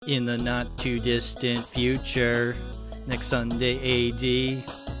In the not too distant future, next Sunday AD,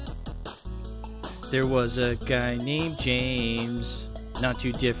 there was a guy named James, not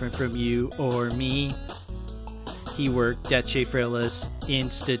too different from you or me. He worked at Schaffrillas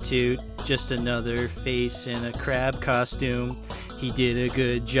Institute, just another face in a crab costume. He did a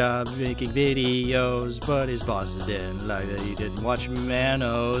good job making videos, but his bosses didn't like that he didn't watch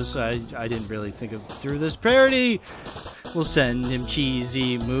Manos. I didn't really think of through this parody. We'll send him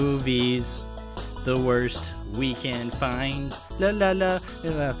cheesy movies, the worst we can find. La la la,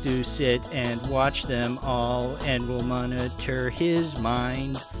 he'll have to sit and watch them all, and we'll monitor his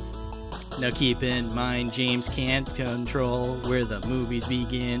mind. Now keep in mind, James can't control where the movies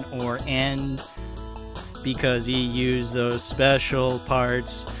begin or end, because he used those special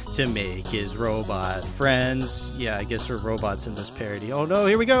parts to make his robot friends. Yeah, I guess we're robots in this parody. Oh no,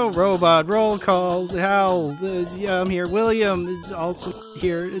 here we go. Robot, roll call. Hal, yeah, I'm here. William is also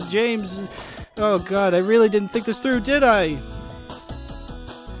here. James, oh god, I really didn't think this through, did I?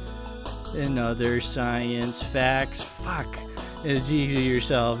 And other science facts. Fuck. As you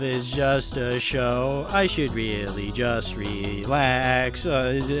yourself is just a show. I should really just relax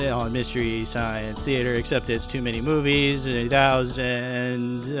on Mystery Science Theater, except it's too many movies,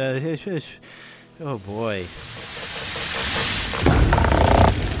 1,000. Oh boy.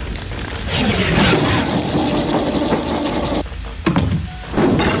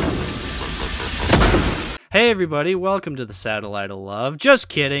 Hey everybody, welcome to the Satellite of Love. Just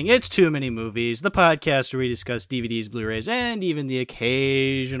kidding, it's Too Many Movies, the podcast where we discuss DVDs, Blu-rays, and even the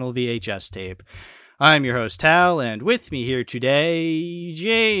occasional VHS tape. I'm your host, Hal, and with me here today,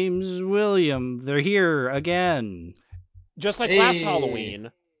 James, William. They're here again. Just like last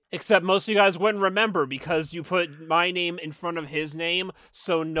Halloween. Except most of you guys wouldn't remember because you put my name in front of his name,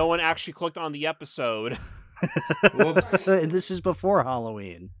 so no one actually clicked on the episode. Whoops. This is before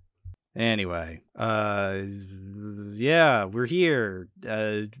Halloween. Anyway, yeah, we're here.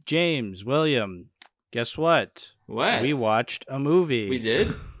 James, William, guess what? What? We watched a movie. We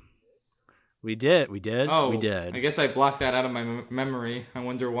did? We did. Oh, we did. I guess I blocked that out of my memory. I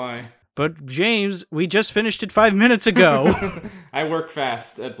wonder why. But, James, we just finished it 5 minutes ago. I work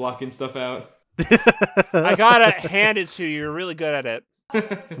fast at blocking stuff out. I gotta hand it to you. You're really good at it.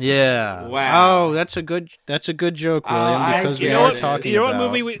 Yeah. Wow. Oh, that's a good joke, William, because we get are it. talking You know about...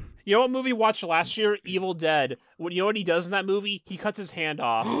 what movie we watched last year? Evil Dead. You know what he does in that movie? He cuts his hand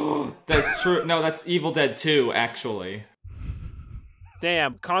off. That's true. No, that's Evil Dead 2, actually.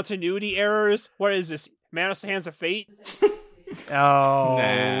 Damn, continuity errors. What is this? Manos, the Hands of Fate? Oh,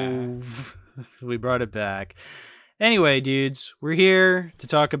 Nah. We brought it back. Anyway, dudes, we're here to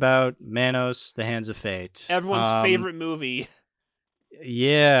talk about Manos, the Hands of Fate. Everyone's favorite movie.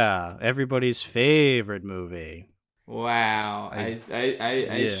 Yeah, everybody's favorite movie. Wow. I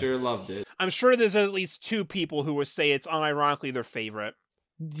sure loved it. I'm sure there's at least two people who would say it's unironically their favorite.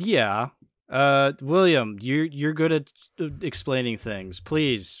 Yeah. William, you're good at explaining things.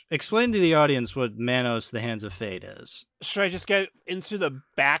 Please explain to the audience what Manos, the Hands of Fate is. Should I just get into the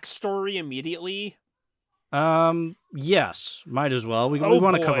backstory immediately? Yes, might as well. We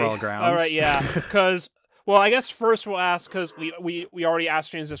want to cover all grounds. All right, yeah. Because, well, I guess first we'll ask, because we already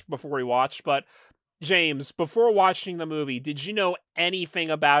asked James this before we watched, but James, before watching the movie, did you know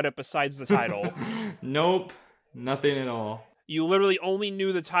anything about it besides the title? Nope. Nothing at all. You literally only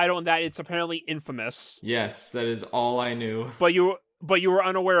knew the title and that it's apparently infamous. Yes, that is all I knew. But you were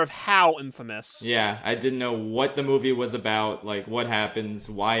unaware of how infamous. Yeah, I didn't know what the movie was about, like what happens,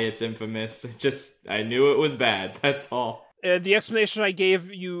 why it's infamous. I knew it was bad. That's all. The explanation I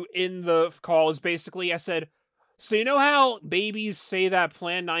gave you in the call is basically, I said, so you know how babies say that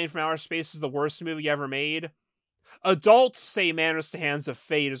Plan 9 from Outer Space is the worst movie ever made? Adults say Manos, the Hands of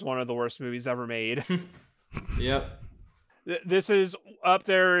Fate is one of the worst movies ever made. Yep. This is up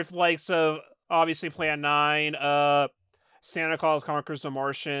there with likes of, obviously, Plan 9, Santa Claus Conquers the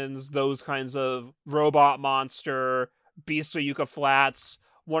Martians, those kinds of Robot Monster, Beast of Yucca Flats,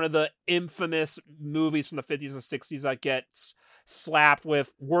 one of the infamous movies from the 50s and 60s that gets slapped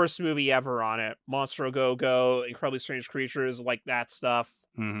with worst movie ever on it. Monster Go-Go, Incredibly Strange Creatures, like that stuff.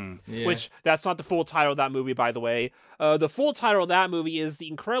 Mm-hmm. Yeah. Which, that's not the full title of that movie, by the way. The full title of that movie is The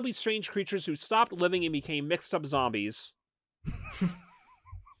Incredibly Strange Creatures Who Stopped Living and Became Mixed Up Zombies.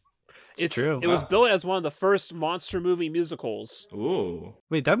 It's true. It was billed as one of the first monster movie musicals. Ooh.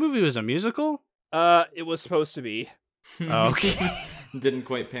 Wait, that movie was a musical? It was supposed to be. Okay. Didn't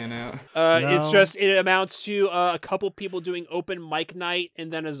quite pan out. It's just, it amounts to a couple people doing open mic night, and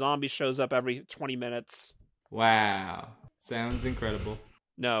then a zombie shows up every 20 minutes. Wow. Sounds incredible.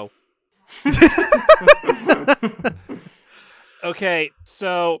 No. Okay,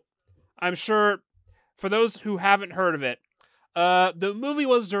 so I'm sure for those who haven't heard of it, the movie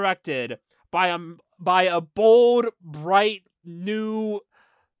was directed by a bold, bright, brand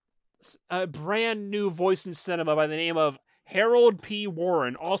new voice in cinema by the name of Harold P.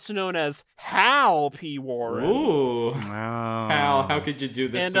 Warren, also known as Hal P. Warren. Ooh. Wow. Hal, how could you do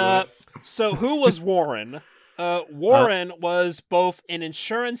this And to us? so who was Warren? Warren was both an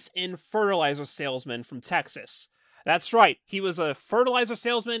insurance and fertilizer salesman from Texas. That's right. He was a fertilizer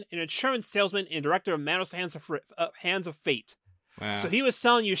salesman, an insurance salesman, and director of Manos Hands of Fate. Wow. So he was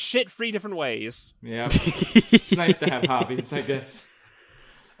selling you shit 3 different ways. Yeah. It's nice to have hobbies, I guess.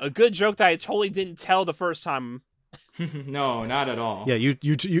 A good joke that I totally didn't tell the first time. No, not at all. Yeah, you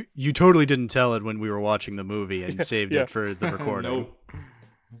totally didn't tell it when we were watching the movie and saved it for the recording.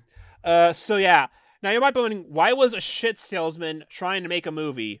 Nope. So yeah. Now you might be wondering, why was a shit salesman trying to make a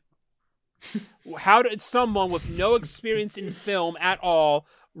movie? How did someone with no experience in film at all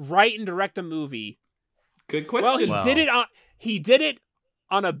write and direct a movie? Good question. Well, he did it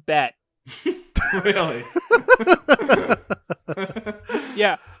on a bet. Really?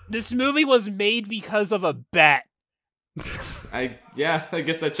 Yeah, this movie was made because of a bet. I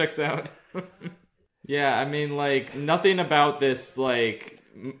guess that checks out. Yeah, I mean, like, nothing about this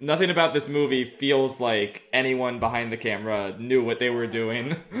movie feels like anyone behind the camera knew what they were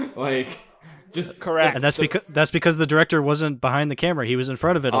doing. Like, just correct. And that's because the director wasn't behind the camera; he was in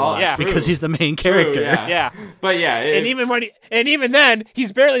front of it a lot. Yeah. Because he's the main character. Yeah. But yeah, and even then,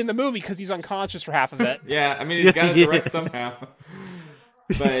 he's barely in the movie because he's unconscious for half of it. Yeah, I mean, he's got to direct somehow.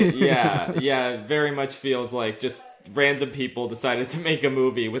 But yeah, very much feels like just random people decided to make a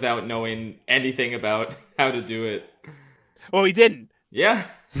movie without knowing anything about how to do it. Well, he didn't. Yeah,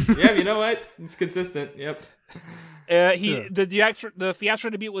 you know what? It's consistent. Yep. The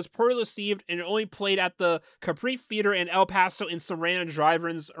theatrical debut was poorly received and it only played at the Capri Theater in El Paso and some random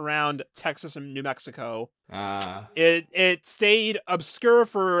drive-ins around Texas and New Mexico. It stayed obscure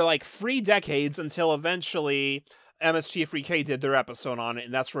for like 3 decades until eventually MST3K did their episode on it,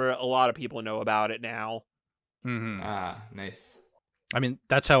 and that's where a lot of people know about it now. Mm-hmm. Nice. I mean,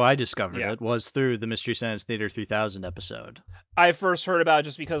 that's how I discovered it, was through the Mystery Science Theater 3000 episode. I first heard about it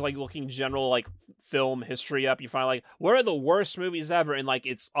just because, like, looking general, like, film history up, you find, like, what are the worst movies ever? And, like,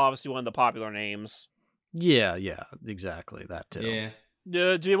 it's obviously one of the popular names. Yeah, exactly. That, too. Yeah.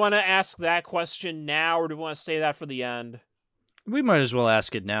 Do you want to ask that question now, or do you want to say that for the end? We might as well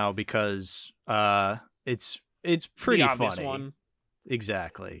ask it now because it's pretty the obvious funny. One.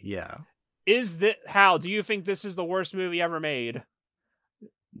 Exactly, yeah. Hal, do you think this is the worst movie ever made?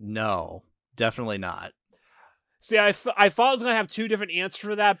 No, definitely not. See, I thought I was going to have 2 different answers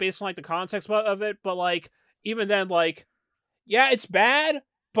for that based on, like, the context of it, but, like, even then, like, yeah, it's bad,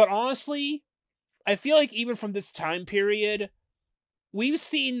 but honestly, I feel like even from this time period, we've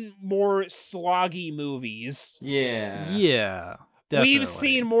seen more sloggy movies. Yeah, definitely. We've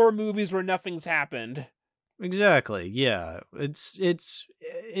seen more movies where nothing's happened. Exactly. Yeah. It's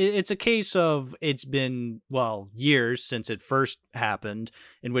a case of it's been, years since it first happened,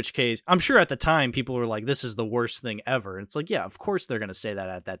 in which case I'm sure at the time people were like, this is the worst thing ever. And it's like, yeah, of course they're going to say that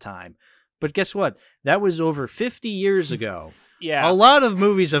at that time. But guess what? That was over 50 years ago. Yeah. A lot of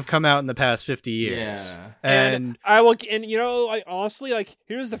movies have come out in the past 50 years. Yeah. And you know, like, honestly, like,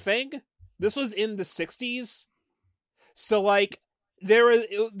 here's the thing. This was in the 60s. So, like, there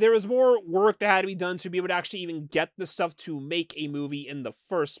was more work that had to be done to be able to actually even get the stuff to make a movie in the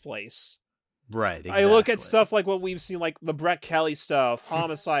first place. Right, exactly. I look at stuff like what we've seen, like the Brett Kelly stuff,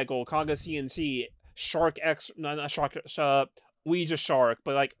 Homicycle, Conga TNT, Ouija Shark,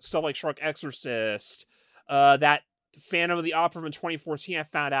 but like stuff like Shark Exorcist, that Phantom of the Opera from 2014 I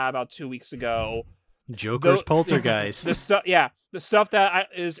found out about 2 weeks ago. Joker's Poltergeist. The stuff that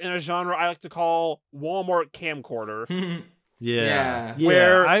is in a genre I like to call Walmart camcorder. Yeah.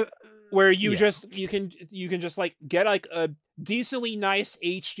 Where you can just like get like a decently nice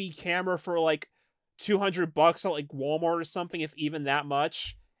HD camera for like $200 at like Walmart or something, if even that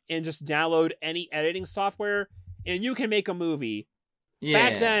much, and just download any editing software and you can make a movie.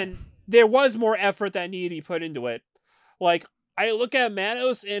 Back then, there was more effort that needed to be put into it. Like, I look at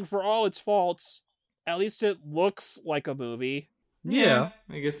Manos, and for all its faults, at least it looks like a movie. Yeah,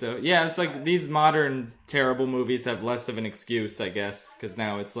 I guess so. Yeah, it's like these modern terrible movies have less of an excuse, I guess, because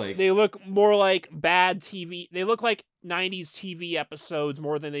now it's like... They look more like bad TV. They look like 90s TV episodes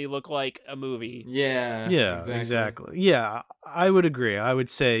more than they look like a movie. Yeah, exactly. Yeah, I would agree. I would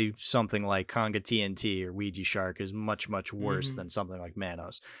say something like Conga TNT or Ouija Shark is much, much worse than something like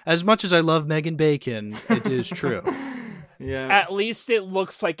Manos. As much as I love Megan Bacon, it is true. Yeah. At least it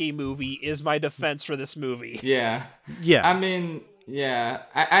looks like a movie is my defense for this movie. Yeah. Yeah. I mean, yeah.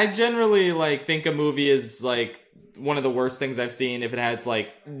 I generally, like, think a movie is, like, one of the worst things I've seen if it has,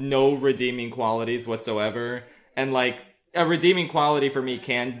 like, no redeeming qualities whatsoever. And, like, a redeeming quality for me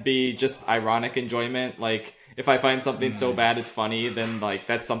can be just ironic enjoyment. Like, if I find something so bad it's funny, then, like,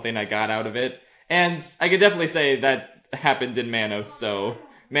 that's something I got out of it. And I could definitely say that happened in Manos, so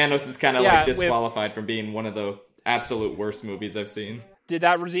Manos is kind of, like, disqualified from being one of the absolute worst movies I've seen. Did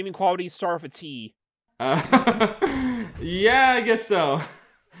that redeeming quality start with a T? Yeah, I guess so.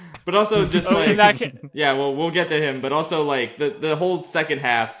 But also just yeah, well, we'll get to him. But also, like, the whole second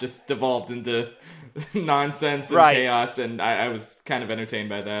half just devolved into nonsense and chaos, and I was kind of entertained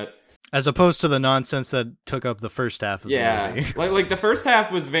by that. As opposed to the nonsense that took up the first half of the movie. like the first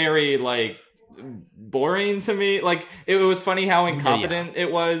half was very, like, boring to me. Like, it was funny how incompetent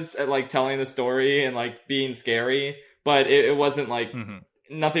it was at, like, telling the story and, like, being scary, but it wasn't, like,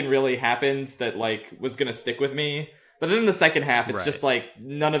 nothing really happened that, like, was gonna stick with me. But then the second half, it's just like,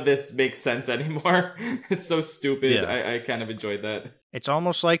 none of this makes sense anymore. It's so stupid. Yeah. I kind of enjoyed that. It's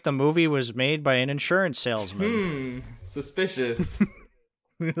almost like the movie was made by an insurance salesman. Suspicious.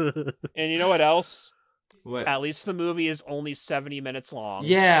 And you know what else? What? At least the movie is only 70 minutes long.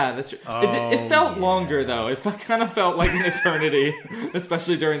 Yeah, that's true. It felt longer, though. It kind of felt like an eternity,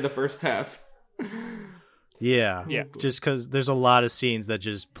 especially during the first half. Yeah. Just because there's a lot of scenes that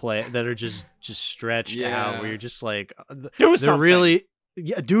just play that are just stretched out, where you're just like, do something. Really,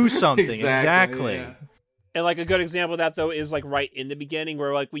 do something. Exactly. Yeah. And, like, a good example of that, though, is, like, right in the beginning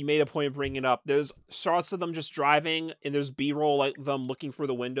where, like, we made a point of bringing it up. There's shots of them just driving, and there's B-roll, like, them looking through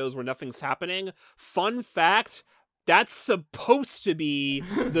the windows where nothing's happening. Fun fact, that's supposed to be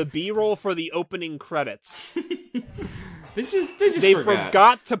the B-roll for the opening credits. They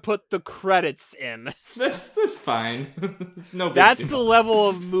forgot to put the credits in. That's fine. It's no big That's deal. the level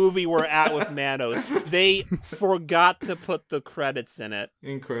of movie we're at with Manos. They forgot to put the credits in it.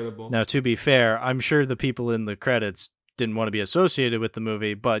 Incredible. Now, to be fair, I'm sure the people in the credits didn't want to be associated with the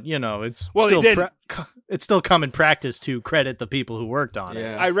movie, but, you know, it's it's still common practice to credit the people who worked on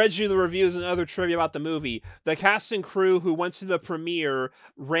it. I read you the reviews and other trivia about the movie. The cast and crew who went to the premiere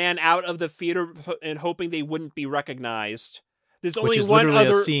ran out of the theater and hoping they wouldn't be recognized. There's only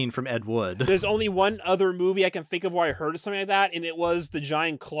a scene from Ed Wood. There's only one other movie I can think of where I heard of something like that, and it was The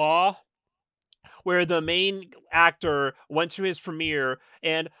Giant Claw, where the main actor went to his premiere,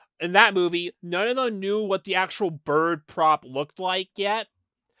 and in that movie, none of them knew what the actual bird prop looked like yet.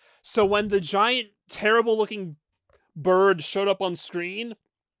 So when the giant, terrible-looking bird showed up on screen,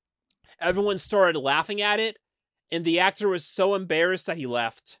 everyone started laughing at it, and the actor was so embarrassed that he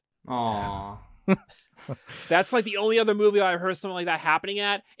left. Aww. That's, like, the only other movie I heard something like that happening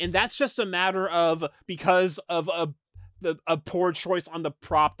at, and that's just a matter of because of a poor choice on the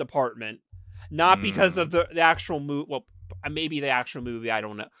prop department, not because of the actual movie. Well, maybe the actual movie, I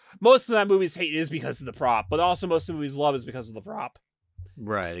don't know. Most of that movie's hate is because of the prop, but also most of the movie's love is because of the prop.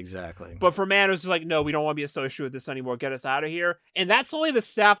 Right, exactly. But for Manos, it's like, no, we don't want to be associated with this anymore. Get us out of here. And that's only the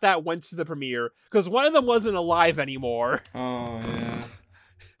staff that went to the premiere, because one of them wasn't alive anymore. Oh, yeah.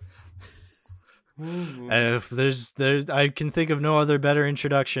 I can think of no other better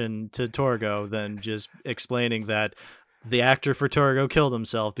introduction to Torgo than just explaining that the actor for Torgo killed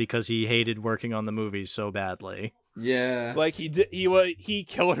himself because he hated working on the movie so badly. Yeah. Like, he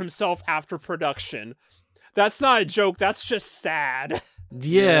killed himself after production. That's not a joke, that's just sad.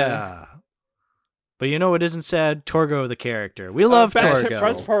 Yeah. But you know what isn't sad? Torgo the character. We love Torgo.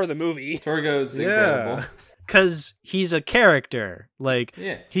 That's part of the movie. Torgo's incredible. Because he's a character. Like,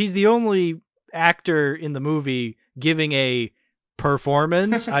 he's the only actor in the movie giving a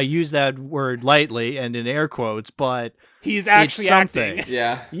performance. I use that word lightly and in air quotes, but he's actually acting.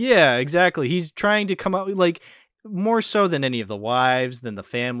 Yeah, exactly. He's trying to come out, like, more so than any of the wives, than the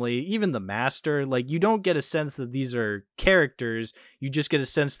family, even the master. Like, you don't get a sense that these are characters. You just get a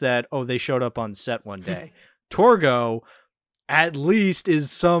sense that, oh, they showed up on set one day. Torgo, at least, is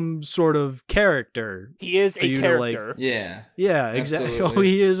some sort of character. He is a character. Yeah, exactly. Oh,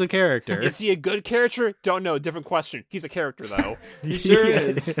 he is a character. Is he a good character? Don't know. Different question. He's a character, though. He sure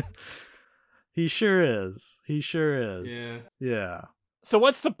is. He sure is. Yeah. So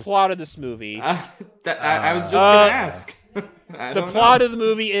what's the plot of this movie? I was just going to ask. The plot of the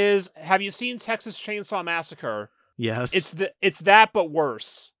movie is, have you seen Texas Chainsaw Massacre? Yes. It's that, but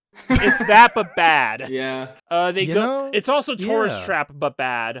worse. It's that, but bad. Yeah. It's also Tourist Trap, but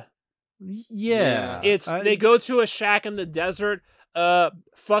bad. Yeah. They go to a shack in the desert.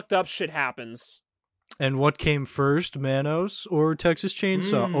 Fucked up shit happens. And what came first, Manos or Texas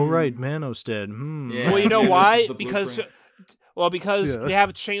Chainsaw? Oh, right, Manos did. Well, you know why? Because Well, because they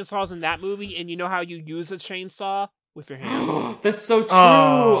have chainsaws in that movie, and you know how you use a chainsaw? With your hands. That's so true.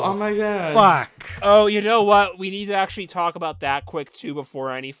 Oh my god. Fuck. Oh, you know what? We need to actually talk about that quick, too,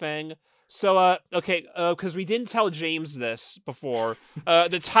 before anything. So, okay, because we didn't tell James this before.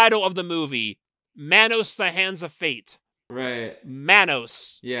 The title of the movie, Manos, the Hands of Fate. Right.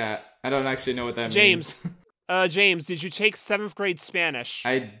 Manos. Yeah, I don't actually know what that means. James, did you take 7th grade Spanish?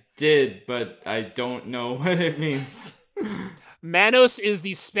 I did, but I don't know what it means. Manos is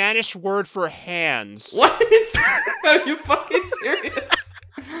the Spanish word for hands. What? Are you fucking serious?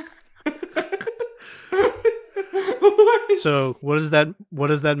 What? So what does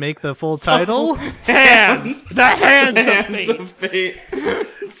that make the full title? Hands! The hands of fate!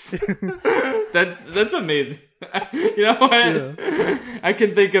 That's amazing. You know what? Yeah. I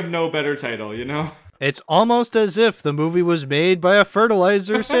can think of no better title, you know? It's almost as if the movie was made by a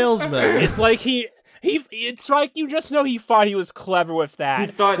fertilizer salesman. It's like it's like you just know he thought he was clever with that.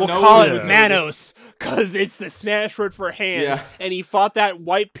 He thought we'll call it Manos, because it's the Spanish word for hands, and he thought that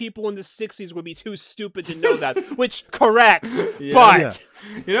white people in the 60s would be too stupid to know that, which, correct, but... Yeah.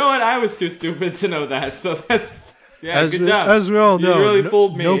 You know what? I was too stupid to know that, so that's... Yeah, good job. As we all know, you really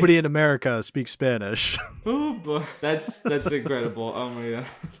fooled me. Nobody in America speaks Spanish. Oh, boy. That's incredible. Oh my god.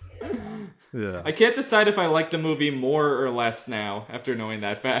 Yeah. I can't decide if I like the movie more or less now, after knowing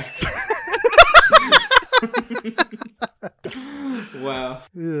that fact. Wow.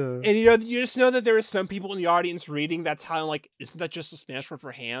 Yeah. And you just know that there are some people in the audience reading that title like, isn't that just a Spanish word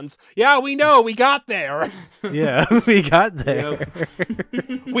for hands? Yeah, we know, we got there. Yeah, we got there.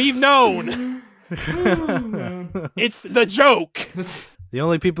 Yep. We've known. It's the joke. The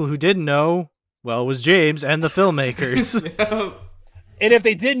only people who didn't know, well, was James and the filmmakers. Yep. And if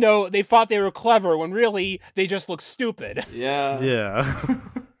they did know, they thought they were clever when really they just look stupid. Yeah. Yeah.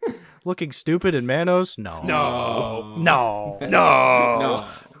 Looking stupid in Manos? No. No.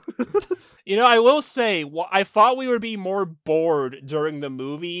 You know, I will say, I thought we would be more bored during the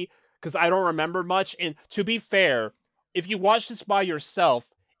movie because I don't remember much. And to be fair, if you watch this by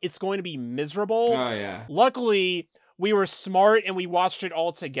yourself, it's going to be miserable. Oh, yeah. Luckily, we were smart and we watched it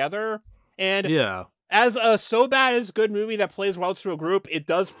all together. And yeah. As a so bad as good movie that plays well to a group, it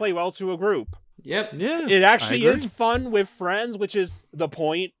does play well to a group. Yep. Yeah. It actually is fun with friends, which is the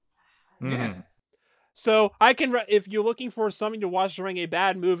point. Yeah. So I can, if you're looking for something to watch during a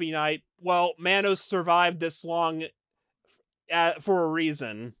bad movie night, well, Manos survived this long for a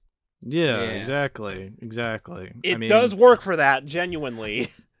reason. Yeah, exactly. It does work for that,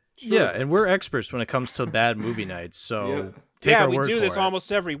 genuinely. Sure. Yeah, and we're experts when it comes to bad movie nights, so Yep. take our we word do for this it.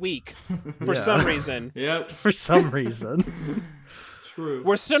 almost every week for some reason. Yep. For some reason. True.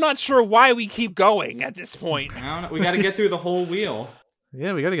 We're still not sure why we keep going at this point. I don't know. We got to get through the whole wheel.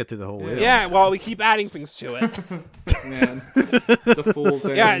 Yeah, we got to get through the whole wheel. Yeah, well, we keep adding things to it. Man, it's a fool's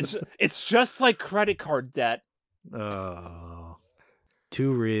end. Yeah, it's just like credit card debt. Oh,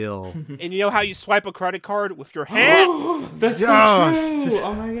 too real. And you know how you swipe a credit card with your hand? That's so true.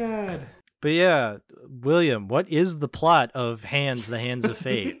 Oh my god. But yeah, William, what is the plot of Hands, the Hands of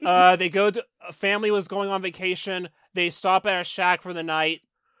Fate? They go to, a family was going on vacation. They stop at a shack for the night.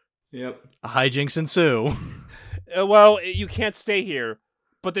 Yep. Hijinks ensue. Well, you can't stay here,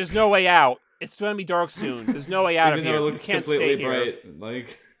 but there's no way out. It's going to be dark soon. There's no way out Even of though here. it looks You can't completely stay here. bright.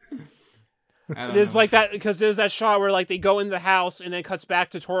 Like, I don't There's know. like that, because there's that shot where like they go in the house and then it cuts back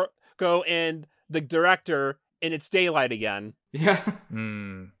to Torgo and the director, and it's daylight again. Yeah.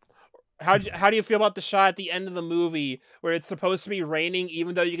 How do you feel about the shot at the end of the movie where it's supposed to be raining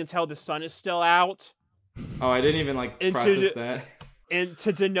even though you can tell the sun is still out? Oh, I didn't even process that. And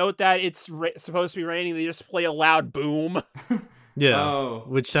to denote that it's supposed to be raining, they just play a loud boom. Yeah, Oh.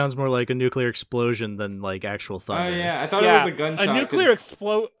 which sounds more like a nuclear explosion than like actual thunder. Oh yeah, I thought it was a gunshot. A nuclear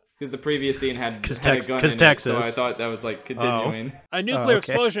explosion. Because the previous scene had a gun in Texas. it, so I thought that was like continuing. A nuclear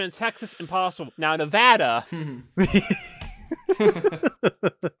explosion in Texas, impossible. Now Nevada.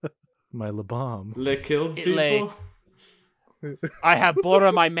 My La Bomb. They killed people. I have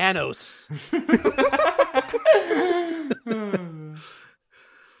blood my Manos.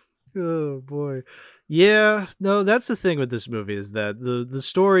 Oh boy. Yeah, no, that's the thing with this movie is that the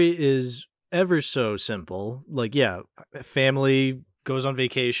story is ever so simple. Like, yeah, family goes on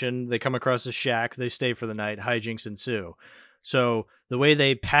vacation, they come across a shack, they stay for the night, hijinks ensue. So the way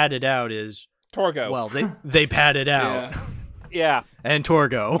they pad it out is Torgo. well, they pad it out. Yeah. And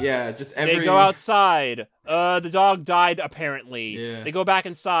Torgo. Yeah, just They go outside. The dog died, apparently. Yeah. They go back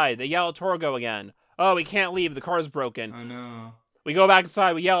inside. They yell at Torgo again. Oh, we can't leave. The car's broken. I know. We go back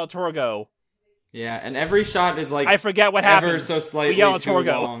inside. We yell at Torgo. Yeah, and every shot is like I forget what ever happens. so slightly We yell at too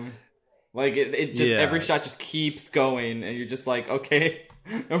Torgo. long. Like it just every shot just keeps going, and you're just like, okay,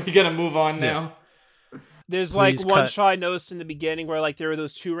 are we gonna move on now? There's like one shot I noticed in the beginning where like there were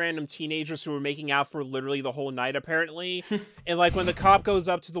those two random teenagers who were making out for literally the whole night apparently, and like when the cop goes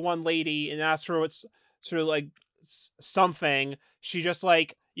up to the one lady and asks her what's sort of like something, she just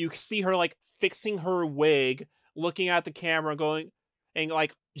like you see her like fixing her wig, looking at the camera, going and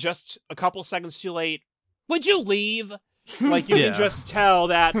like just a couple seconds too late. Would you leave? Like you can just tell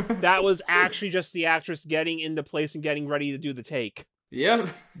that was actually just the actress getting into place and getting ready to do the take. Yep.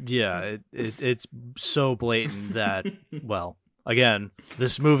 Yeah, it's so blatant that, well, again,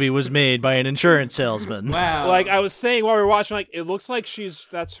 this movie was made by an insurance salesman. Wow. Like I was saying while we were watching, like it looks like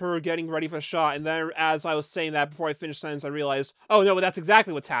that's her getting ready for the shot, and then as I was saying that before I finished the sentence, I realized, oh no, but that's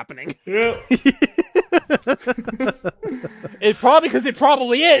exactly what's happening. It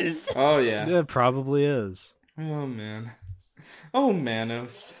probably is. Oh yeah. It probably is. Oh man. Oh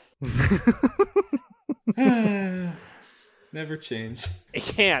Manos. Never change. It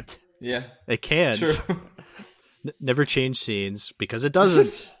can't. Yeah. It can't. True. Never change scenes because it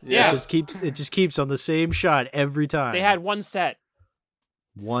doesn't. Yeah. It just keeps on the same shot every time. They had one set.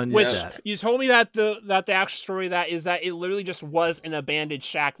 One set. You told me that the actual story of that is that it literally just was an abandoned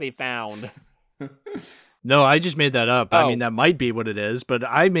shack they found. No, I just made that up. Oh. I mean, that might be what it is, but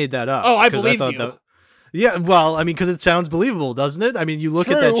I made that up. Oh, I believed you. Yeah, well, I mean, because it sounds believable, doesn't it? I mean, you look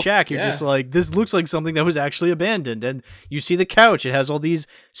at that shack, you're Yeah. just like, this looks like something that was actually abandoned. And you see the couch, it has all these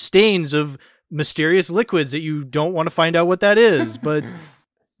stains of mysterious liquids that you don't want to find out what that is. But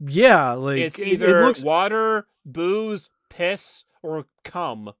yeah, like It's either it looks... water, booze, piss, or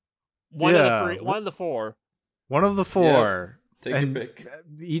cum. One of the four. One of the four. Take your pick.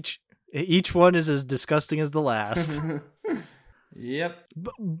 Each one is as disgusting as the last. Yep.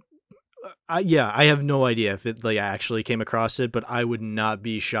 I have no idea if it like actually came across it, but I would not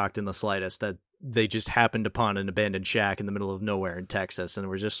be shocked in the slightest that they just happened upon an abandoned shack in the middle of nowhere in Texas and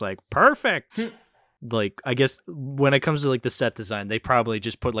were just like, perfect. Like, I guess when it comes to like the set design, they probably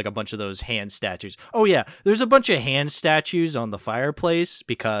just put like a bunch of those hand statues. Oh yeah, there's a bunch of hand statues on the fireplace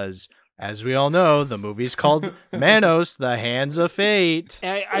because, as we all know, the movie's called Manos, the Hands of Fate.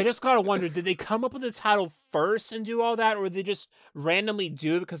 And I just gotta wonder, did they come up with the title first and do all that, or did they just randomly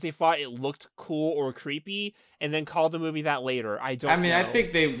do it because they thought it looked cool or creepy, and then call the movie that later? I don't know. I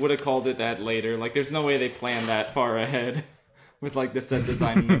think they would have called it that later. Like, there's no way they planned that far ahead with, like, the set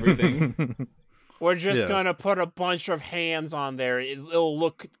design and everything. We're just gonna put a bunch of hands on there. It'll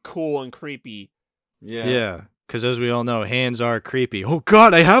look cool and creepy. Yeah. Because as we all know, hands are creepy. Oh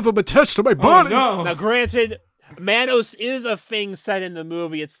God, I have them attached to my body! Oh, no. Now granted, Manos is a thing said in the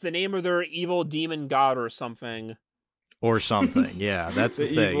movie. It's the name of their evil demon god or something. Or something, yeah. That's the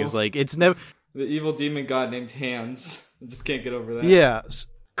thing. evil- It's like, it's never... The evil demon god named Hands. I just can't get over that. Yeah,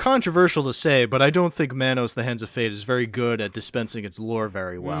 controversial to say, but I don't think Manos, the Hands of Fate is very good at dispensing its lore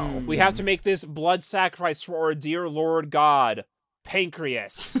very well. We have to make this blood sacrifice for our dear Lord God,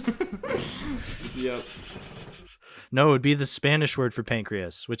 Pancreas. Yep. No, it would be the Spanish word for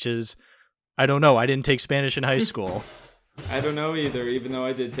pancreas, which is, I don't know, I didn't take Spanish in high school. I don't know either, even though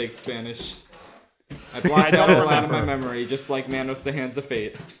I did take Spanish. I blocked that all out of my memory, just like Manos, the Hands of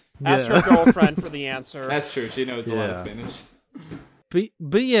Fate. Ask her girlfriend for the answer. That's true, she knows a lot of Spanish.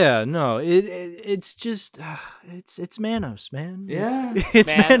 But yeah, no, it's just, it's Manos, man. Yeah.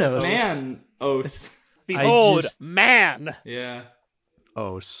 It's Manos. Manos. Behold, man! Yeah.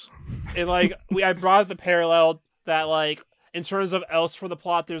 Os. And like, I brought up the parallel that like, in terms of else for the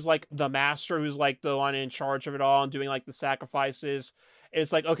plot, there's like the master who's like the one in charge of it all and doing like the sacrifices.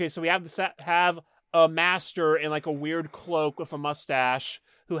 It's like, okay, so we have to have a master in like a weird cloak with a mustache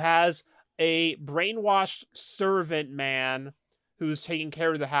who has a brainwashed servant man who's taking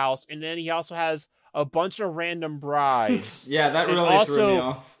care of the house, and then he also has a bunch of random brides. Yeah, that really threw me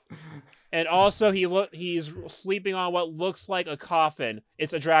off. And also, he's sleeping on what looks like a coffin.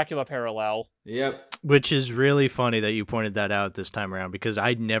 It's a Dracula parallel. Yep. Which is really funny that you pointed that out this time around, because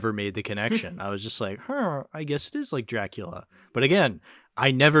I never made the connection. I was just like, I guess it is like Dracula. But again,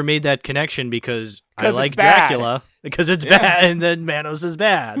 I never made that connection because I like Dracula, because it's bad, and then Manos is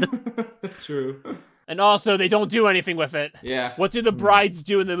bad. True. And also, they don't do anything with it. Yeah. What do the brides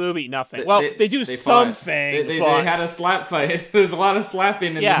do in the movie? Nothing. They do fought. something. They but... had a slap fight. There's a lot of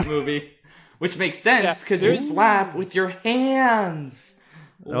slapping in this movie. Which makes sense, because you slap with your hands.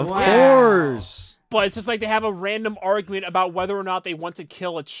 Of course. But it's just like they have a random argument about whether or not they want to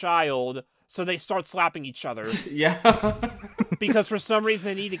kill a child, so they start slapping each other. Yeah. Because for some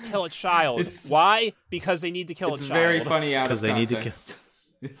reason they need to kill a child. Why? Because they need to kill a child. It's very funny out of context. They need to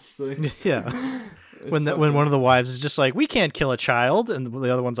kill. It's like Yeah. When one of the wives is just like, we can't kill a child, and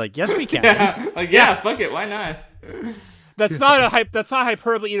the other one's like, yes, we can. yeah, fuck it, why not? That's not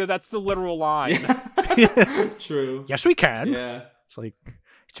hyperbole either. That's the literal line. True. Yes, we can. Yeah. It's like,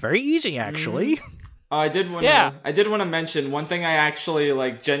 it's very easy, actually. Oh, I did want to mention one thing I actually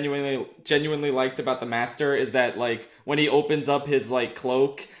like genuinely liked about the Master is that like when he opens up his like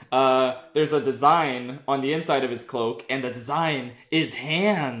cloak, there's a design on the inside of his cloak, and the design is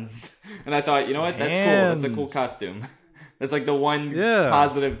hands. And I thought, you know what, that's cool. That's a cool costume. That's like the one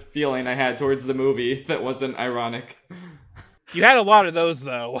positive feeling I had towards the movie that wasn't ironic. You had a lot of those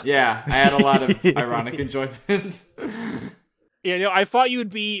though. Yeah, I had a lot of ironic enjoyment. Yeah, I thought you would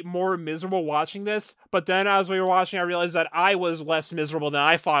be more miserable watching this, but then as we were watching, I realized that I was less miserable than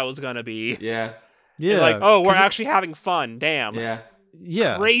I thought I was gonna be. Yeah. Yeah. And like, oh, we're actually having fun. Damn. Yeah.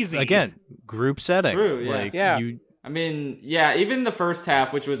 Yeah. Crazy. Again, group setting. True, yeah. Like, yeah. I mean, yeah, even the first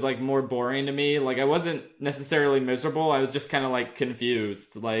half, which was like more boring to me, like I wasn't necessarily miserable, I was just kind of like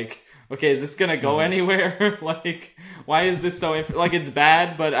confused. Like, okay, is this gonna go anywhere? Like, why is this so like it's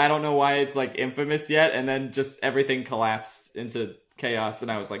bad, but I don't know why it's like infamous yet. And then just everything collapsed into chaos,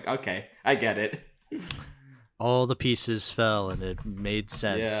 and I was like, okay, I get it. All the pieces fell, and it made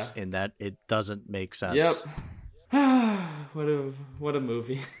sense in that it doesn't make sense. Yep. What a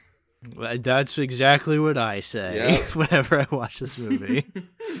movie. That's exactly what I say whenever I watch this movie.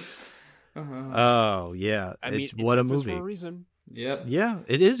 Oh yeah, I mean, what a infamous movie! For a reason. Yep. Yeah,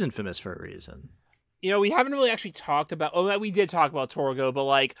 it is infamous for a reason. We haven't really actually talked about. Oh, we did talk about Torgo, but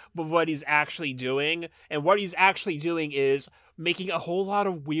like, what he's actually doing, and what he's actually doing is making a whole lot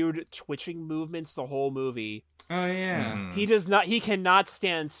of weird twitching movements the whole movie. Oh yeah. He cannot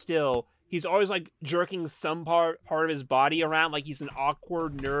stand still. He's always like jerking some part of his body around, like he's an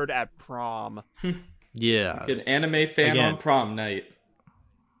awkward nerd at prom. Yeah, like an anime fan on prom night.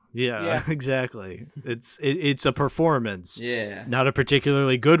 Yeah, exactly. It's a performance. Yeah, not a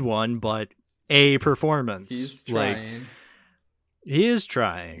particularly good one, but a performance. He's trying. He is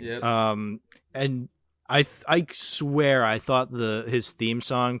trying. Yep. And I swear I thought his theme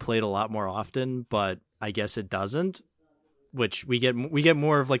song played a lot more often, but I guess it doesn't. Which we get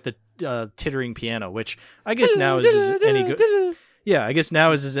more of like the tittering piano, which I guess now is any good. Yeah, I guess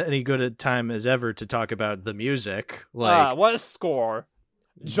now is as any good a time as ever to talk about the music. Like, what a score!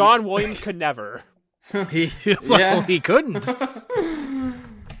 John Williams could never. He couldn't.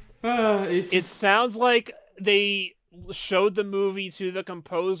 It sounds like they showed the movie to the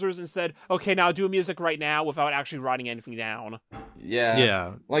composers and said, "Okay, now do music right now," without actually writing anything down.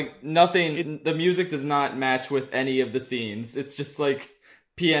 Yeah. Like nothing. The music does not match with any of the scenes. It's just like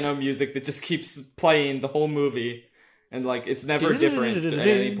piano music that just keeps playing the whole movie. And like it's never different at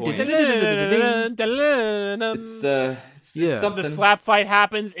any point. It's something. The slap fight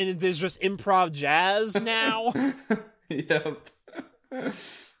happens and there's just improv jazz now. Yep.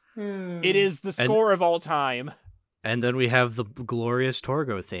 It is the score of all time. And then we have the glorious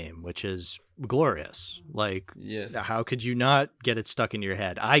Torgo theme, which is glorious. Like, how could you not get it stuck in your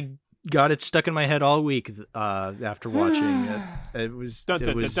head? I got it stuck in my head all week after watching it. It was.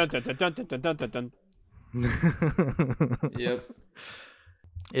 Yep.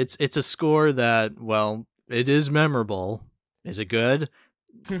 It's a score that, well, it is memorable. Is it good?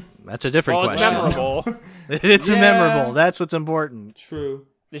 That's a different question. It's memorable. It's memorable. That's what's important. True.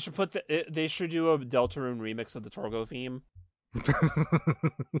 They should they should do a Deltarune remix of the Torgo theme.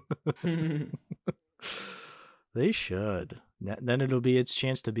 They should. Then it'll be its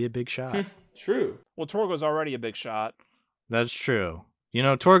chance to be a big shot. True. Well, Torgo's already a big shot. That's true.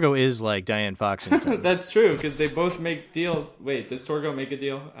 Torgo is like Diane Foxington. That's true, because they both make deals. Wait, does Torgo make a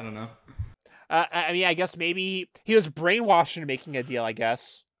deal? I don't know. I mean, I guess maybe he was brainwashed into making a deal, I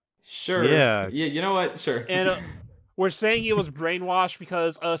guess. Sure. Yeah. Yeah, you know what? Sure. And we're saying he was brainwashed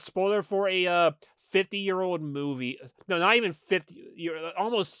because, spoiler for a 50-year-old movie. No, not even 50,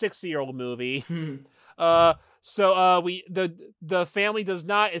 almost 60-year-old movie. So the family does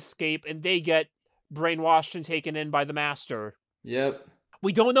not escape, and they get brainwashed and taken in by the Master. Yep.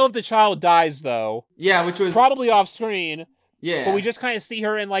 We don't know if the child dies, though. Yeah, which was... Probably off screen. Yeah. But we just kind of see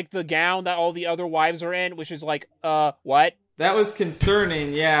her in, like, the gown that all the other wives are in, which is like, what? That was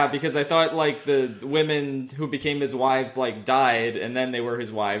concerning, yeah, because I thought, like, the women who became his wives, like, died, and then they were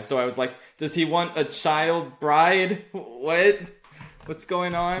his wives. So I was like, does he want a child bride? What? What's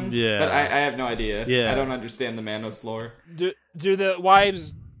going on? Yeah. But I have no idea. Yeah. I don't understand the Manos lore. Do the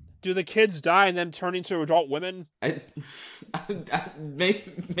wives... Do the kids die and then turn into adult women?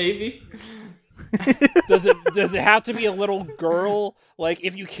 Maybe. Does it have to be a little girl? Like,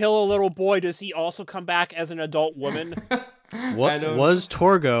 if you kill a little boy, does he also come back as an adult woman? What was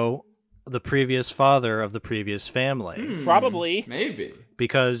Torgo the previous father of the previous family? Probably. Maybe.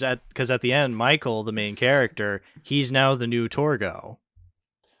 Because at the end, Michael, the main character, he's now the new Torgo.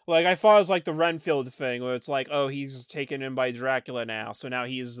 Like, I thought it was like the Renfield thing, where it's like, oh, he's taken in by Dracula now, so now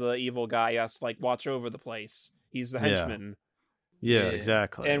he's the evil guy. He has to, like, watch over the place. He's the henchman. Yeah,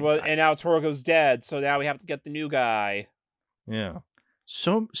 exactly. And now Torgo's dead, so now we have to get the new guy. Yeah.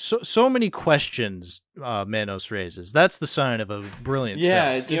 So many questions Manos raises. That's the sign of a brilliant film.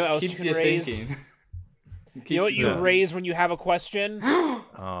 It just keeps you thinking. You know what you raise when you have a question?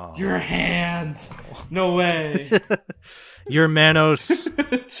 Your hands. No way. Your Manos.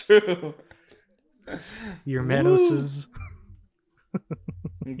 True. Your Manoses.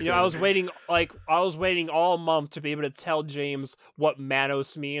 You know, I was waiting all month to be able to tell James what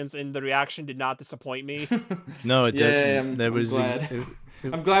Manos means, and the reaction did not disappoint me. No, it didn't. I'm glad.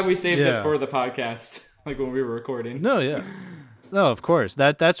 I'm glad we saved it for the podcast, like when we were recording. No, of course.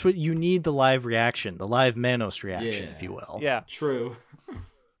 That's what you need, the live reaction, the live Manos reaction, if you will. Yeah. True.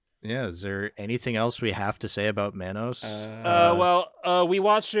 Yeah, is there anything else we have to say about Manos? We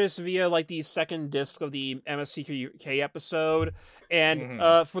watched this via like the second disc of the MSCK episode,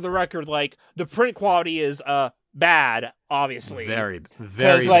 and for the record, like the print quality is bad, obviously. Very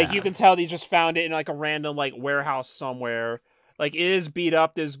because like bad. you can tell they just found it in like a random like warehouse somewhere. Like it is beat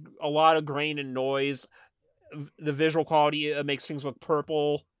up. There's a lot of grain and noise. The visual quality makes things look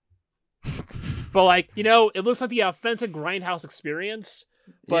purple, but like it looks like the authentic Grindhouse experience.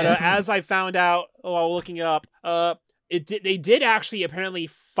 But as I found out while looking it up, they did actually apparently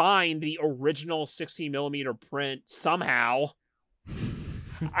find the original 16mm print somehow.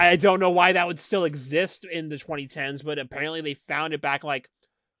 I don't know why that would still exist in the 2010s, but apparently they found it back like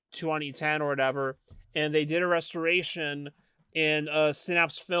 2010 or whatever, and they did a restoration, and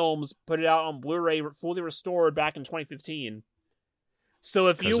Synapse Films put it out on Blu-ray fully restored back in 2015. So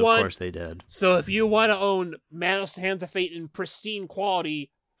if you want, of course they did. So if you want to own Manos: Hands of Fate in pristine quality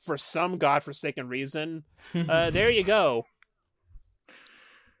for some godforsaken reason, there you go.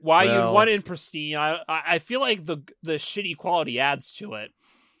 Why you'd want it in pristine? I feel like the shitty quality adds to it.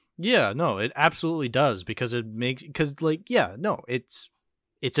 Yeah, no, it absolutely does it's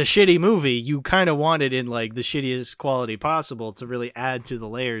a shitty movie. You kind of want it in like the shittiest quality possible to really add to the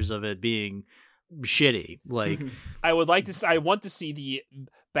layers of it being shitty. Like I want to see the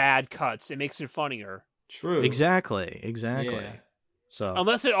bad cuts. It makes it funnier. True. Exactly. Yeah. So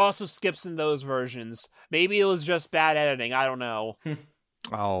unless it also skips in those versions, maybe it was just bad editing. I don't know.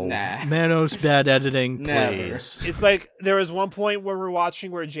 Manos bad editing, please. It's like there was one point where we're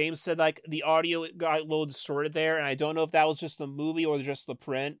watching where James said like the audio got a little distorted there, and I don't know if that was just the movie or just the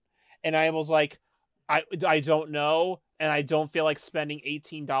print. And I was like, I don't know. And I don't feel like spending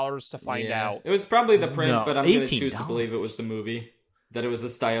 $18 to find out. It was probably the print, but I'm going to choose $18. to believe it was the movie. That it was a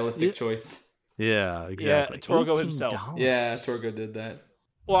stylistic choice. Yeah, exactly. Yeah, Torgo himself. Yeah, Torgo did that.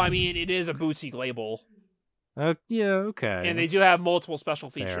 Well, I mean, it is a boutique label. Yeah, okay. And they do have multiple special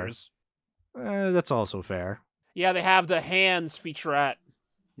features. That's also fair. Yeah, they have the hands featurette.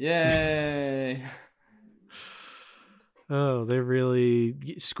 Yay! Oh, they're really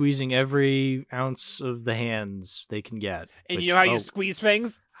squeezing every ounce of the hands they can get. And you know how you squeeze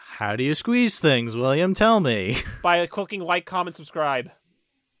things? How do you squeeze things, William? Tell me. By clicking like, comment, subscribe.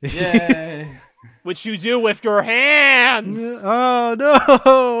 Yay! Which you do with your hands! Oh,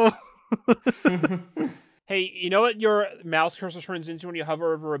 no! Hey, you know what your mouse cursor turns into when you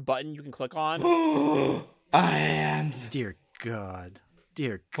hover over a button you can click on? Hands! Dear God.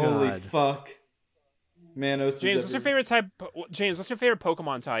 Holy fuck. Manos. James, what's your favorite type? James, what's your favorite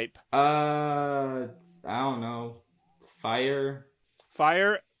Pokemon type? I don't know. Fire.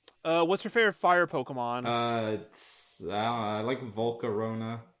 Fire. What's your favorite fire Pokemon? I don't know. I like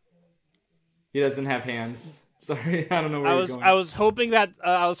Volcarona. He doesn't have hands. Sorry, I don't know where you're going. I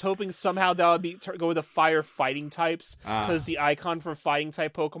was hoping somehow that would go with the fire fighting types, because the icon for fighting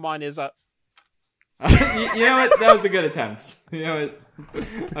type Pokemon is a. You know what? That was a good attempt. You know what?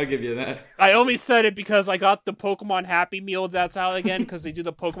 I'll give you that. I only said it because I got the Pokemon Happy Meal that's out again, because they do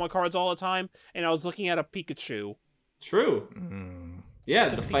the Pokemon cards all the time, and I was looking at a Pikachu. True. Yeah,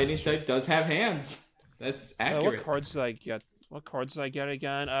 the fighting type does have hands. That's accurate. What cards did I get? What cards did I get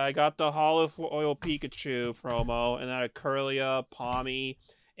again? I got the Hollow Oil Pikachu promo, and then a Curlia, Palmy,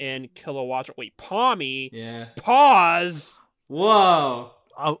 and Kilowatts. Wait, Palmy? Yeah. Pause! Whoa!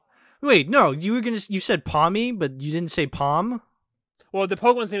 Oh, wait, no, you said Palmy, but you didn't say Palm? Well, the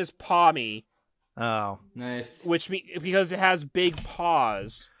Pokemon's name is Palmy. Oh. Nice. Because it has big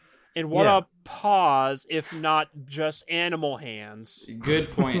paws. And what are paws if not just animal hands?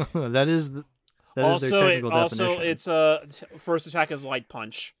 Good point. That is That is their technical definition. Also, its first attack is light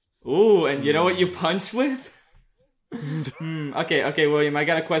punch. Ooh, and you know what you punch with? Okay, William, I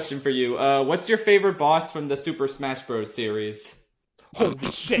got a question for you. What's your favorite boss from the Super Smash Bros. Series?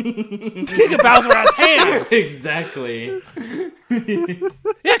 Holy shit! King of Bowser has hands! Exactly. Yeah,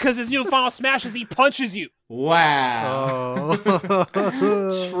 because his new Final Smash is he punches you. Wow.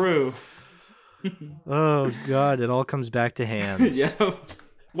 Oh. True. Oh, God, it all comes back to hands. Yep.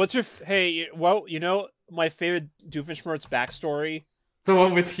 What's your... Hey, well, you know my favorite Doofenshmirtz backstory? The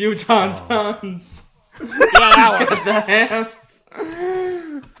one with huge hands. Yeah, that one. The hands.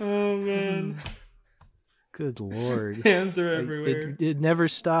 Oh, man. Good Lord. Hands are everywhere. It never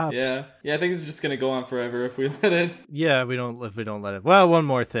stops. Yeah, I think it's just gonna go on forever if we let it. Yeah, if we don't let it. Well, one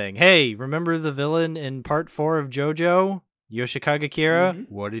more thing. Hey, remember the villain in part 4 of JoJo? Yoshikage Kira?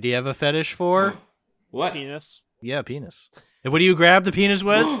 Mm-hmm. What did he have a fetish for? What? Penis. Yeah, penis. And what do you grab the penis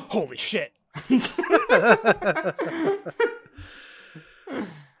with? Holy shit.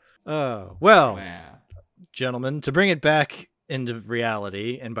 Oh, well, Wow. gentlemen, to bring it back into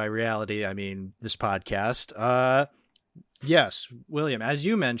reality, and by reality, I mean this podcast, yes, William, as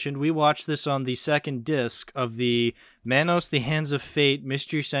you mentioned, we watched this on the second disc of the Manos, the Hands of Fate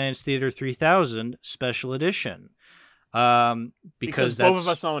Mystery Science Theater 3000 Special Edition. Because both of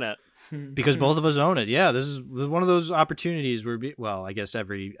us own it. Because both of us own it. Yeah, this is one of those opportunities where, well, I guess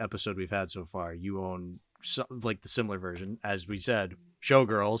every episode we've had so far, you own like the similar version, as we said,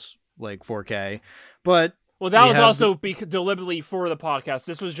 Showgirls, like 4K. But well, that was also deliberately for the podcast.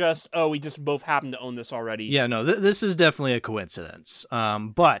 This was just, we just both happen to own this already. Yeah, no, this is definitely a coincidence.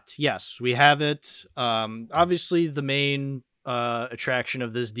 But yes, we have it. Obviously, the main attraction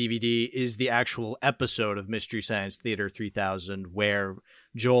of this DVD is the actual episode of Mystery Science Theater 3000 where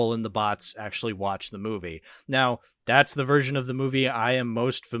Joel and the bots actually watch the movie. Now, that's the version of the movie I am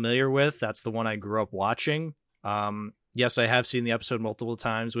most familiar with. That's the one I grew up watching. Yes, I have seen the episode multiple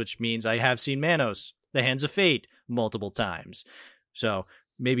times, which means I have seen Manos, the Hands of Fate, multiple times. So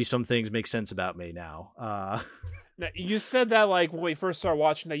maybe some things make sense about me now. Now, you said that like when we first started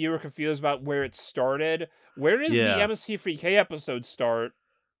watching that you were confused about where it started. Where does the MST3K episode start?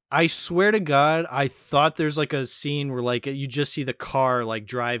 I swear to God, I thought there's like a scene where like you just see the car like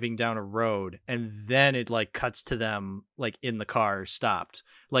driving down a road and then it like cuts to them like in the car stopped.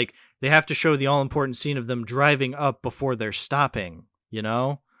 Like they have to show the all important scene of them driving up before they're stopping, you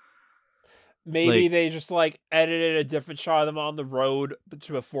know? Maybe like, they just like edited a different shot of them on the road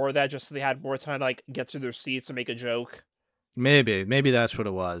before that just so they had more time to like get to their seats and make a joke. Maybe that's what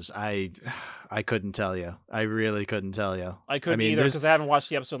it was. I couldn't tell you. I really couldn't tell you. I couldn't either because I haven't watched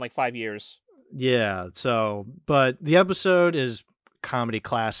the episode in like 5 years. Yeah, so, but the episode is comedy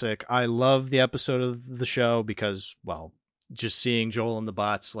classic. I love the episode of the show because, well, just seeing Joel and the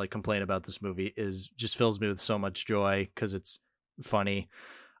bots like complain about this movie just fills me with so much joy because it's funny.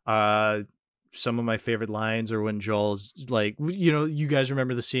 Some of my favorite lines are when Joel's like, you know, you guys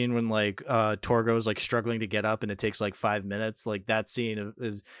remember the scene when like Torgo's like struggling to get up and it takes like 5 minutes. Like that scene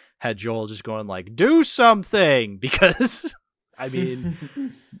had Joel just going like, do something, because I mean,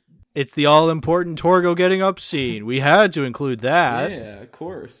 it's the all important Torgo getting up scene. We had to include that. Yeah, of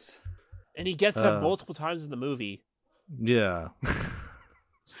course. And he gets up multiple times in the movie. Yeah.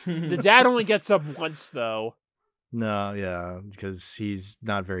 The dad only gets up once though. No, yeah, because he's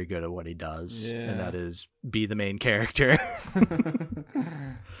not very good at what he does, yeah. And that is be the main character.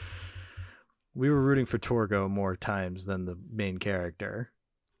 We were rooting for Torgo more times than the main character.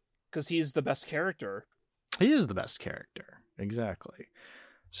 Because he's the best character. He is the best character, exactly.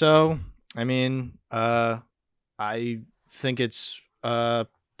 So, I mean, I think it's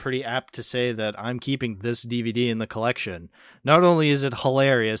pretty apt to say that I'm keeping this DVD in the collection. Not only is it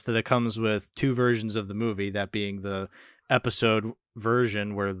hilarious that it comes with 2 versions of the movie, that being the episode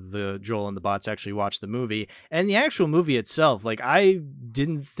version where the Joel and the bots actually watch the movie, and the actual movie itself. Like, I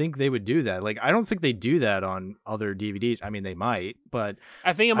didn't think they would do that. Like, I don't think they do that on other DVDs. I mean, they might, but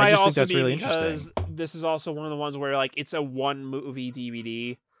I think it might also be really because this is also one of the ones where like it's a one movie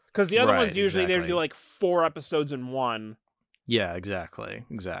DVD. Because the other ones usually they do like 4 episodes in one. Yeah, exactly.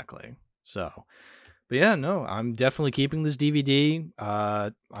 So, but yeah, no, I'm definitely keeping this DVD.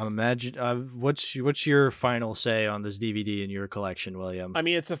 What's your final say on this DVD in your collection, William? I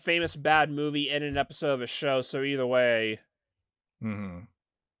mean, it's a famous bad movie and an episode of a show, so either way,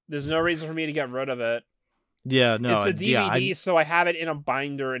 there's no reason for me to get rid of it. Yeah, no, it's a DVD, so I have it in a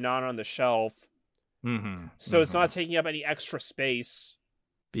binder and not on the shelf. So it's not taking up any extra space.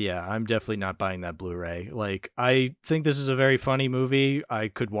 Yeah, I'm definitely not buying that Blu-ray. Like, I think this is a very funny movie. I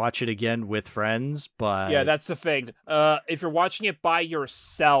could watch it again with friends, but... Yeah, that's the thing. If you're watching it by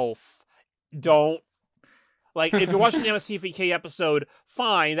yourself, don't. Like, if you're watching the MSTVK episode,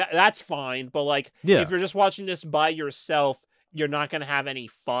 fine, that's fine. But, like, if you're just watching this by yourself, you're not going to have any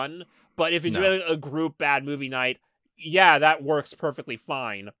fun. But if you're doing a group bad movie night, yeah, that works perfectly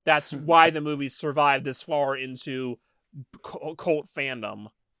fine. That's why the movie survived this far into cult fandom.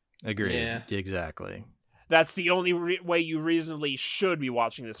 Agreed. Yeah. Exactly. That's the only way you reasonably should be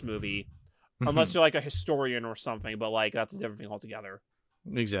watching this movie. Unless you're, like, a historian or something. But, like, that's a different thing altogether.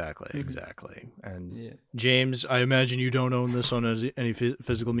 Exactly. And James, I imagine you don't own this on any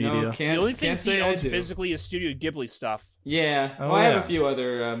physical media. No, the only thing he I owns do. physically is Studio Ghibli stuff. Yeah. Oh, Well, I have yeah. a few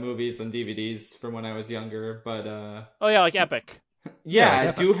other movies on DVDs from when I was younger, but Oh yeah, like Epic.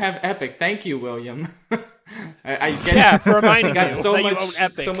 I do have Epic. Thank you, William. I get Yeah, for reminding got you so that much you own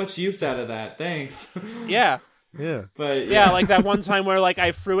Epic. so much use out of that. Thanks. Yeah. Yeah. But Yeah, like that one time where like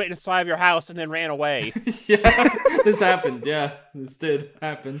I threw it inside of your house and then ran away. yeah, this happened. Yeah, this did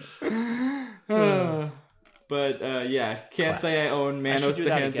happen. But can't say I own Manos do the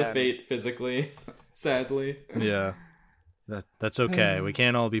that Hands again. of Fate physically. Sadly. Yeah. That's okay. We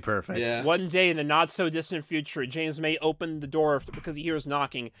can't all be perfect. Yeah. One day in the not so distant future, James may open the door because he hears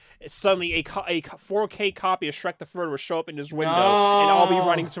knocking. Suddenly, a 4K copy of Shrek the Third will show up in his window, No. and I'll be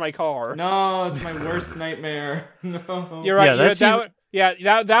running to my car. No, it's my worst nightmare. No. You're right. Yeah,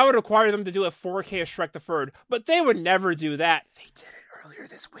 that would require them to do a 4K of Shrek the Third, but they would never do that. They did it earlier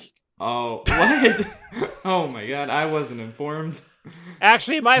this week. Oh, what? Oh my god, I wasn't informed.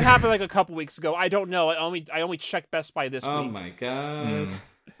 Actually, it might have happened like a couple weeks ago. I don't know. I only checked Best Buy this Oh week. my god.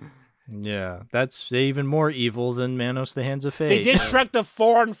 Yeah, that's even more evil than Manos the Hands of Fate. They did Shrek the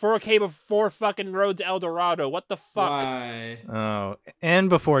 4 and 4K before fucking Road to El Dorado. What the fuck? Why? Oh, and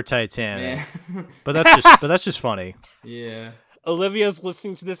before Titanic. Man. But that's just funny. Yeah. Olivia's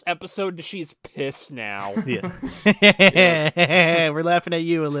listening to this episode and she's pissed now. Yeah. We're laughing at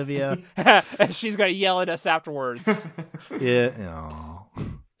you, Olivia. And she's gonna yell at us afterwards. Yeah. Aw.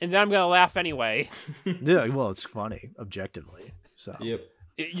 And then I'm gonna laugh anyway. Yeah, well, it's funny, objectively. So Yep.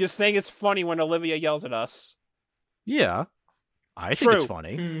 You're saying it's funny when Olivia yells at us. yeah. I think it's True.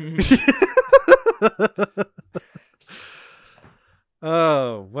 funny.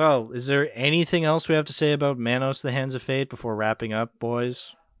 Oh, well, is there anything else we have to say about Manos the Hands of Fate before wrapping up,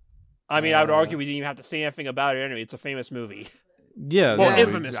 boys? I mean, I would argue we didn't even have to say anything about it anyway. It's a famous movie. Yeah. Well, no,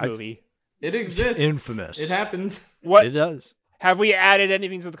 infamous movie. It exists. Infamous. It happened. What? It does. Have we added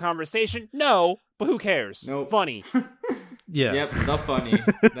anything to the conversation? No, but who cares? Nope. Funny. Yeah. Yep, the funny.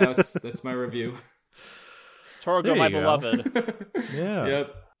 That's my review. There Torgo, my you go. beloved. Yeah.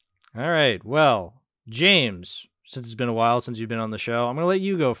 Yep. All right. Well, James, since it's been a while since you've been on the show, I'm going to let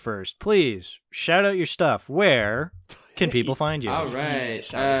you go first. Please shout out your stuff. Where can people find you? All Shout right.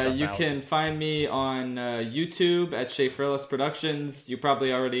 yourself You out. can find me on YouTube at Schaffrillas Productions. You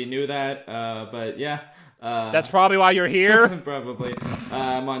probably already knew that, but yeah. That's probably why you're here. Probably.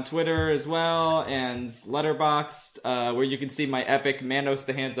 I'm on Twitter as well, and Letterboxd, where you can see my epic Manos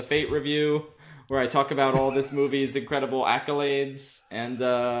the Hands of Fate review, where I talk about all this movie's incredible accolades. And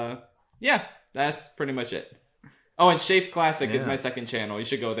yeah, that's pretty much it. Oh, and Shafe Classic is my second channel. You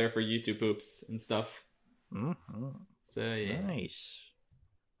should go there for YouTube poops and stuff. Mm-hmm. So yeah. Nice.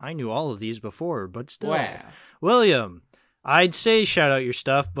 I knew all of these before, but still. Wow. William, I'd say shout out your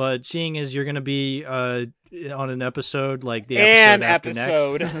stuff, but seeing as you're going to be on an episode like the episode after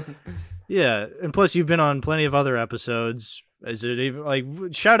next. Yeah, and plus you've been on plenty of other episodes. Is it even like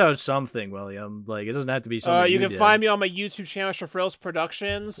shout out something, William? Like it doesn't have to be something You can did. find me on my YouTube channel, Schaffrillas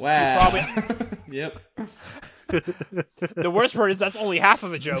Productions. You Wow. probably- Yep. the worst part is that's only half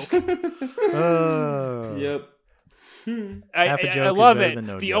of a joke. Oh. Yep. Half a joke I is love better it. than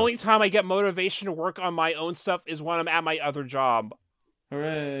no The joke. only time I get motivation to work on my own stuff is when I'm at my other job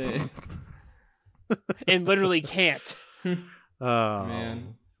Hooray. and literally can't. Oh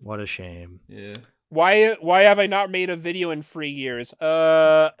Man. what a shame. Yeah. Why have I not made a video in 3 years?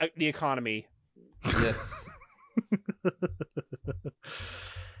 The economy. Yes.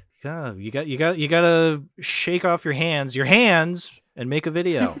 Yeah, you gotta shake off your hands, and make a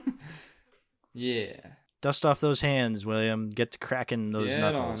video. Yeah. Dust off those hands, William. Get to cracking those Get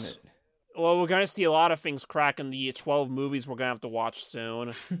knuckles. on it. Well, we're gonna see a lot of things crack in the 12 movies we're gonna have to watch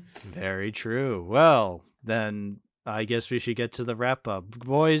soon. Very true. Well, then I guess we should get to the wrap up.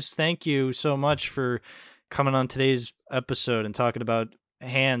 Boys, thank you so much for coming on today's episode and talking about the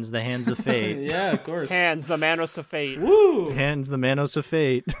hands of fate. Yeah, of course. Hands, the Manos of Fate. Woo! Hands, the Manos of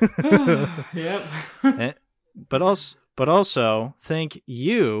fate. Yep. but But also, thank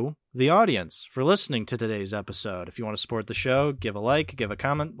you, the audience, for listening to today's episode. If you want to support the show, give a like, give a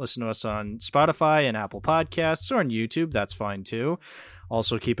comment, listen to us on Spotify and Apple Podcasts, or on YouTube. That's fine, too.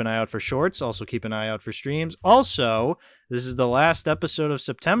 Also, keep an eye out for shorts. Also, keep an eye out for streams. Also, this is the last episode of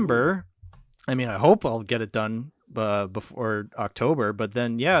September. I mean, I hope I'll get it done before October. But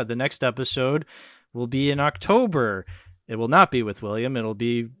then, yeah, the next episode will be in October. It will not be with William. It'll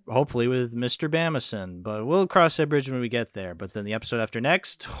be hopefully with Mr. Bamison, but we'll cross that bridge when we get there. But then the episode after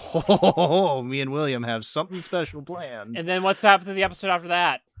next, me and William have something special planned. And then what's happened to the episode after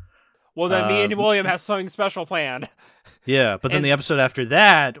that? Well, then me and William have something special planned. Yeah, but then the episode after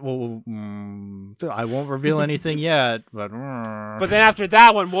that, well, I won't reveal anything yet. But then after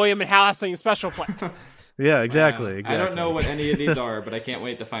that one, William and Hal have something special planned. Yeah, exactly. I don't know what any of these are, but I can't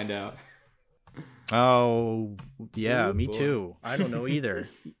wait to find out. Oh, yeah, Ooh, me boy. too. I don't know either.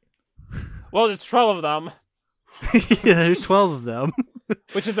 Well, there's 12 of them. Yeah, there's 12 of them.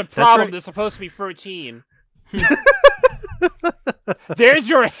 Which is a problem. right. There's supposed to be 13. There's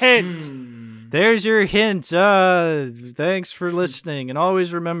your hint. There's your hint. Thanks for listening. And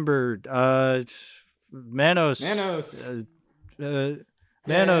always remember, Manos. Manos.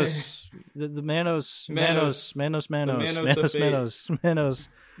 Manos. The Manos. Manos. Manos. The Manos of Manos. fate. Manos.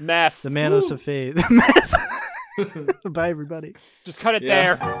 Meth. The Manos Woo. of Fate. Bye, everybody. Just cut it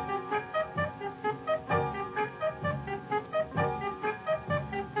Yeah. there.